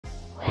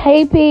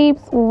Hey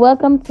peeps,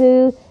 welcome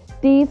to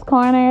Dee's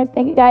Corner.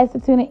 Thank you guys for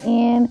tuning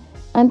in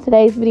on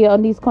today's video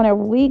on Dee's Corner.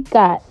 We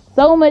got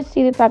so much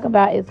tea to talk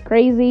about. It's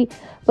crazy,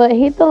 but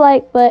hit the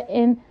like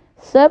button,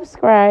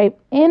 subscribe,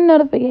 and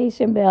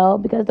notification bell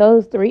because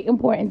those three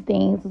important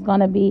things is going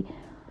to be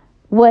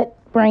what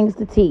brings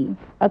the tea,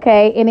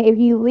 okay? And if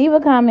you leave a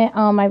comment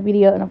on my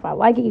video and if I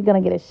like it, you're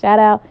going to get a shout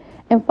out.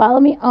 And follow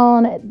me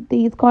on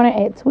Dee's Corner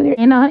at Twitter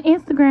and on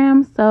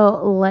Instagram.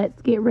 So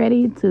let's get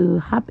ready to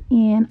hop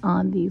in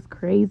on these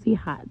crazy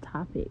hot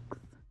topics.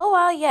 Oh,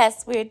 well,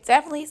 yes, we're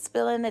definitely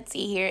spilling the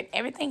tea here.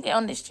 Everything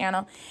on this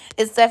channel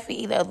is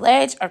definitely either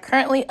alleged or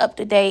currently up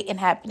to date and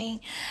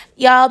happening.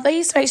 Y'all,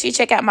 please make sure you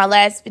check out my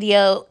last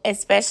video,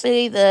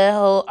 especially the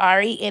whole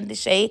Ari and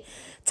Deshae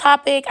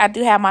topic. I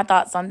do have my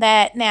thoughts on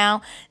that.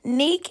 Now,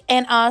 Nique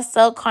and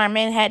also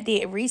Carmen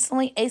did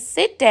recently a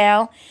sit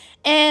down.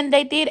 And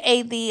they did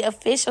the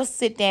official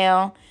sit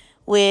down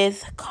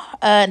with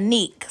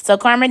Nique. So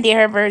Carmen did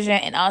her version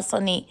and also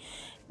Nique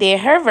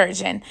did her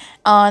version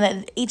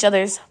on each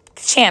other's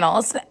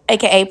channels,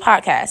 aka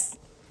podcasts.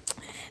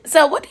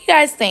 So what do you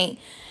guys think?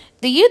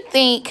 Do you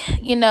think,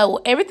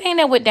 everything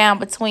that went down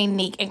between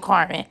Nique and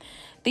Carmen,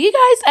 do you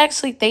guys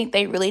actually think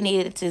they really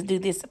needed to do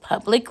this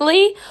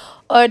publicly?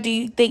 Or do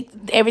you think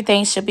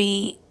everything should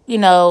be,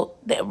 the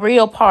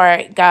real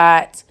part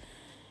got,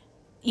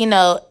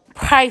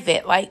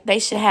 private, like they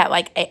should have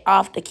like a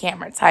off the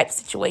camera type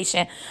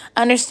situation?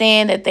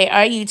 Understand that they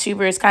are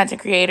YouTubers,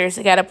 content creators.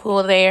 They got to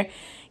pull their,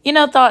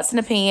 thoughts and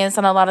opinions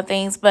on a lot of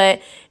things,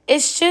 but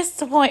it's just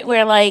the point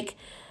where like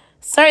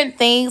certain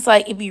things,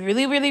 like if you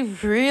really, really,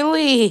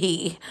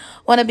 really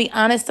want to be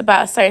honest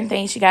about certain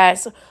things, you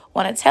guys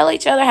want to tell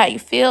each other how you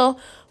feel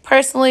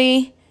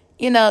personally,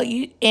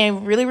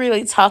 and really,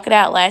 really talk it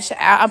out, lash it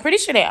out. I'm pretty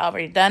sure they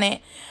already done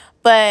it,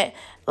 but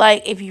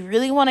like, if you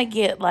really want to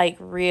get, like,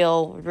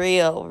 real,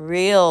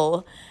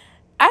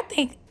 I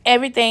think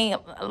everything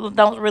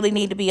don't really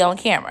need to be on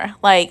camera.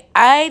 Like,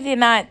 I did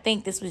not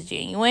think this was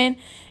genuine,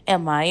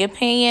 in my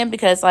opinion,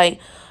 because, like,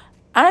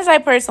 I'm the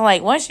type of person,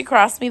 like, once you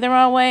cross me the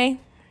wrong way,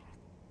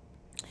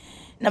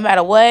 no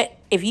matter what,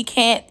 if you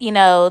can't,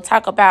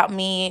 talk about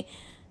me,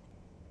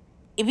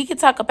 if you can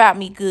talk about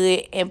me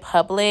good in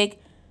public,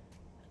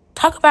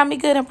 talk about me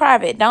good in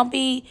private. Don't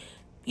be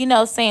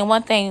saying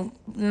one thing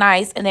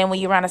nice, and then when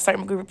you're around a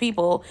certain group of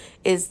people,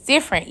 is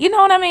different. You know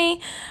what I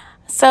mean?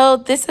 So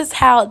this is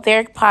how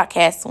their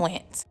podcast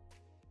went.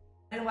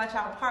 And watch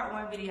our part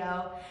 1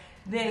 video,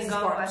 then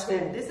go watch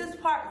that. This is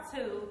part 2.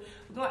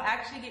 We're going to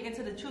actually get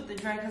into the truth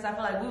of drink because I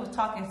feel like we was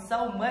talking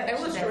so much. It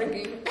was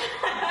drinking.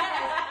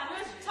 Yes, we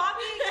was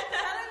talking,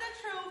 telling the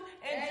truth,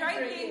 and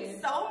drinking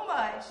so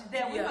much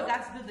that we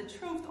forgot to do the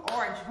truth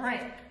or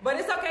drink. But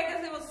it's okay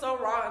because it was so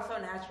raw and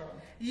so natural.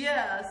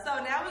 Yeah,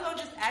 so now we're going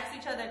to just ask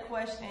each other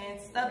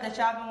questions, stuff that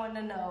y'all been wanting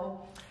to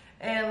know,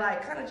 and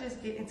like kind of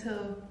just get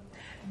into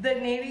the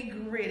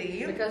nitty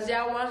gritty. Because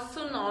y'all wants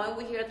to know, and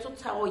we're here to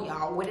tell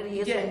y'all what it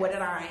is and what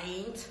it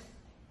ain't.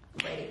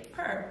 Ready?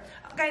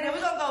 Okay, then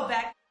we're going to go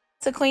back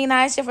to Queen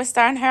Naija for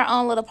starting her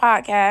own little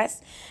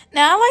podcast.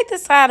 Now, I like the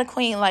side of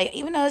Queen, like,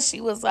 even though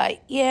she was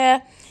like,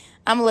 yeah,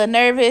 I'm a little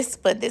nervous,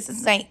 but this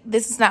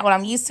is not what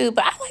I'm used to.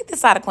 But I like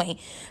this side of Queen.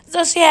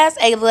 So she has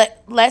a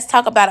Let's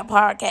Talk About It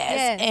podcast.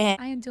 Yes,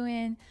 and I am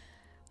doing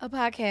a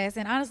podcast.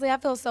 And honestly, I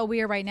feel so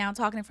weird right now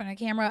talking in front of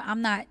the camera.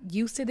 I'm not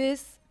used to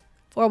this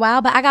for a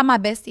while, but I got my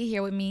bestie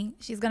here with me.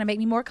 She's going to make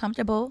me more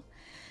comfortable.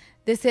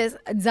 This is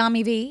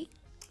Dami V.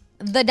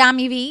 The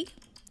Dami V.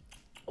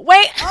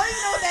 Wait. Oh,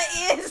 you know what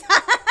that is?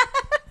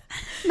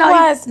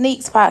 Why is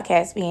Nique's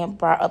podcast being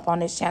brought up on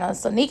this channel?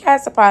 So Nique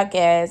has a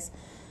podcast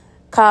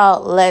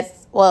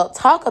called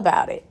Talk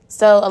About It.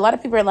 So a lot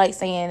of people are like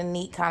saying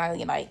Nique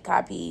kind of like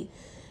copy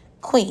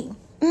Queen.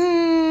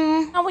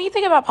 Now when you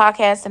think about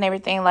podcasts and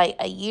everything, like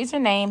a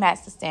username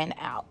has to stand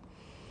out.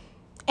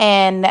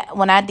 And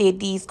when I did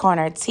Dee's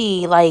Corner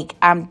Tea, like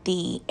I'm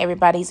D,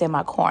 everybody's in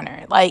my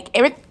corner. Like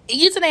every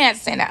username has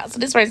to stand out. So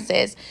this person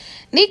says,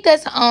 Nique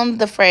doesn't own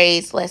the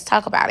phrase "Let's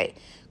Talk About It."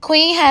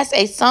 Queen has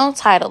a song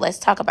titled "Let's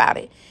Talk About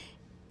It."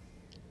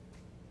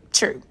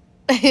 True.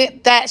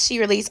 That she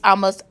released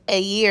almost a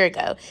year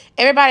ago.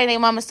 Everybody and their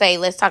mama say,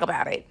 let's talk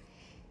about it.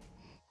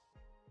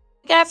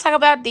 We got to talk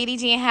about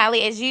DDG and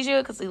Hallee as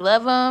usual because we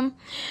love them.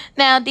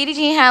 Now, DDG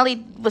and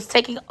Hallee was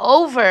taking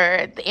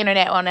over the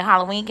internet when the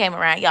Halloween came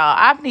around. Y'all,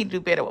 I need to do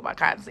better with my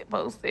content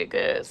posted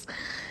because...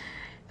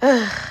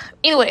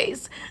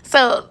 Anyways,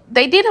 so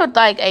they did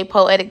a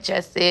poetic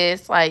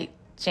justice, like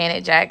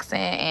Janet Jackson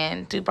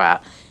and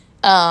Tupac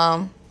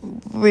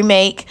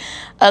remake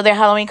of their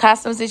Halloween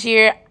costumes this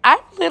year.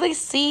 I really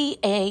see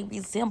a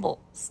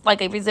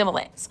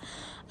resemblance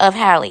of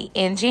Hallee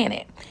and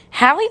Janet.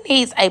 Hallee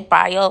needs a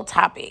bio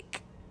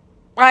topic.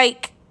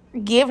 Like,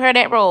 give her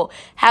that role.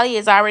 Hallee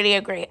is already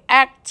a great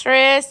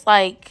actress.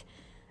 Like,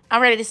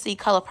 I'm ready to see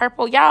Color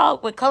Purple. Y'all,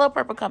 when Color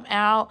Purple come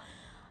out,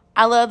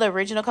 I love the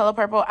original Color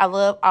Purple. I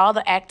love all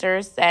the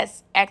actors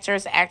that's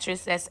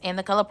in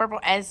the Color Purple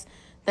as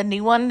the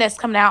new one that's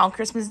coming out on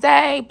Christmas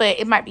Day, but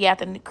it might be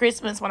after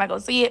Christmas when I go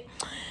see it.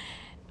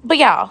 But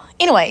y'all,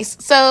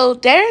 anyways, so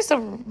there's a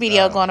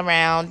video going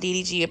around.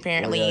 DDG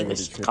apparently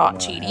was caught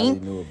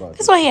cheating.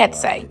 That's what he had to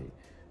say.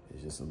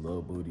 It's just a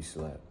little booty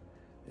slap.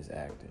 It's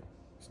acting.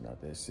 It's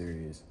not that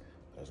serious.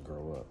 Let's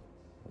grow up.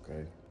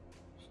 Okay?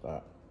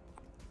 Stop.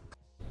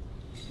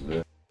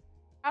 I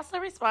also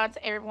respond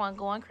to everyone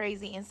going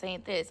crazy and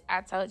saying this.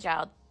 I told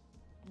y'all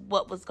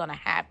what was going to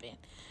happen.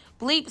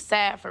 Bleep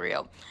sad for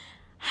real.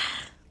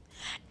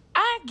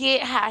 I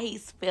get how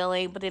he's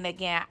feeling, but then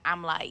again,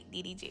 I'm like,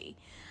 DDG,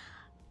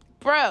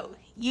 bro,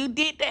 you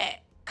did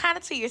that kind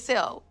of to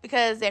yourself,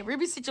 because that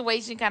Ruby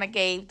situation kind of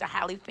gave the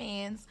Hallee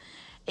fans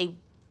a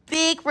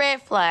big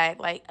red flag,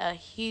 like a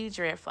huge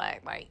red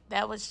flag. Like,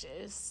 that was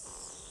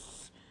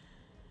just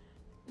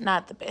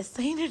not the best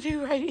thing to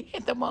do right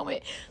at the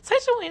moment,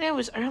 especially when it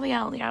was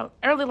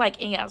early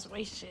like in y'all's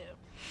relationship.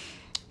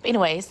 But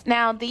anyways,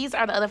 now these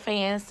are the other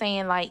fans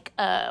saying like,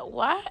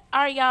 why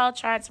are y'all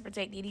trying to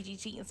protect DDG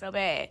cheating so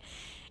bad?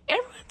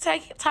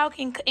 Everyone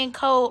talking in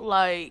code,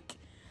 like,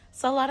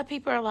 so a lot of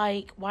people are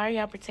like, why are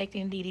y'all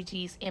protecting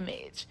DDG's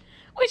image?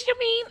 Which, you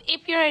mean,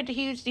 if you're a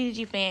huge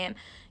DDG fan,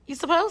 you're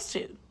supposed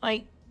to.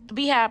 Like, the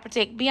Beehive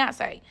protect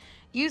Beyonce.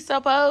 You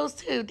supposed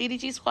to.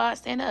 DDG squad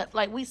stand up.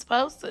 Like, we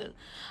supposed to.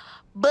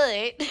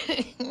 But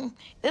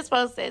this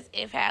post says,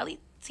 if Hallee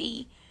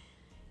T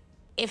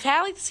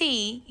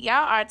y'all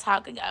are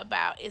talking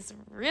about is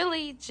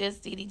really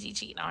just DDG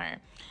cheating on her,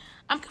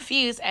 I'm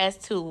confused as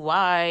to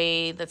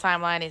why the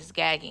timeline is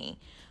gagging.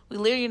 We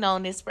literally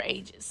known this for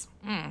ages.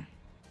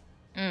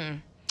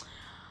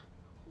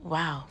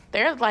 Wow.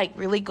 They're like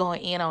really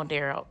going in on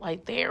Daryl.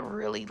 Like, they're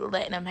really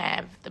letting him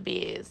have the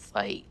biz.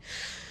 Like,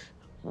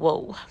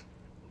 whoa.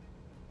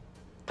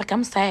 Like,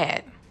 I'm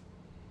sad.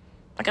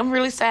 Like, I'm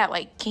really sad.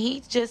 Like, can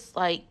he just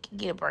like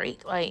get a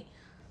break? Like,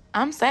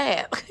 I'm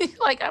sad.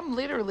 Like, I'm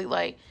literally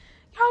like,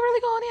 y'all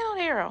really going in on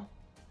Daryl.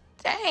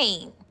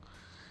 Dang.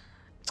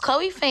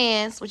 Chloe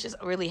fans, which is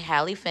really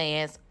Hallee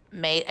fans,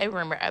 made a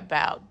rumor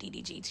about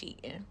DDG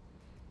cheating.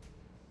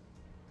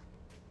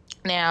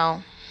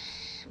 Now,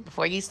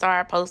 before you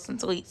start posting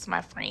tweets,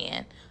 my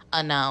friend,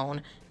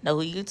 unknown, know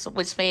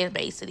which fan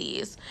base it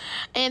is.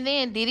 And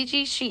then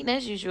DDG cheating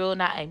as usual,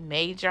 not a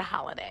major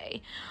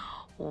holiday.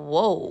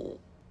 Whoa.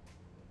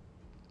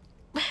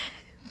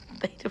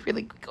 They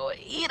really going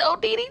in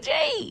on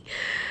DDG.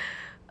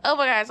 Oh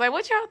my gosh, like,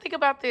 what y'all think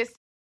about this?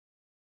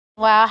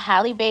 Well,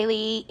 Halle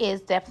Bailey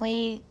is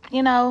definitely,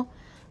 gonna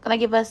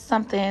give us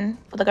something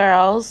for the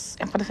girls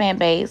and for the fan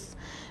base,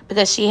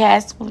 because she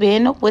has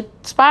been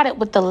spotted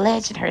with the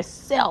legend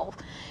herself,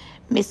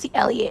 Missy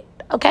Elliott.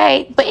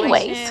 Okay, but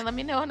anyways, let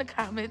me know in the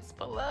comments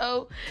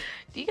below.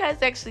 Do you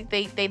guys actually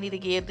think they need to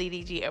give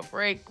DDG a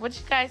break? What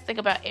you guys think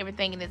about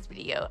everything in this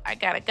video? I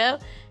gotta go.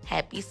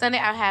 Happy Sunday.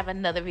 I'll have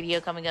another video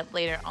coming up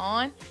later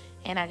on,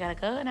 and I gotta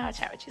go, and I'll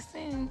chat with you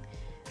soon.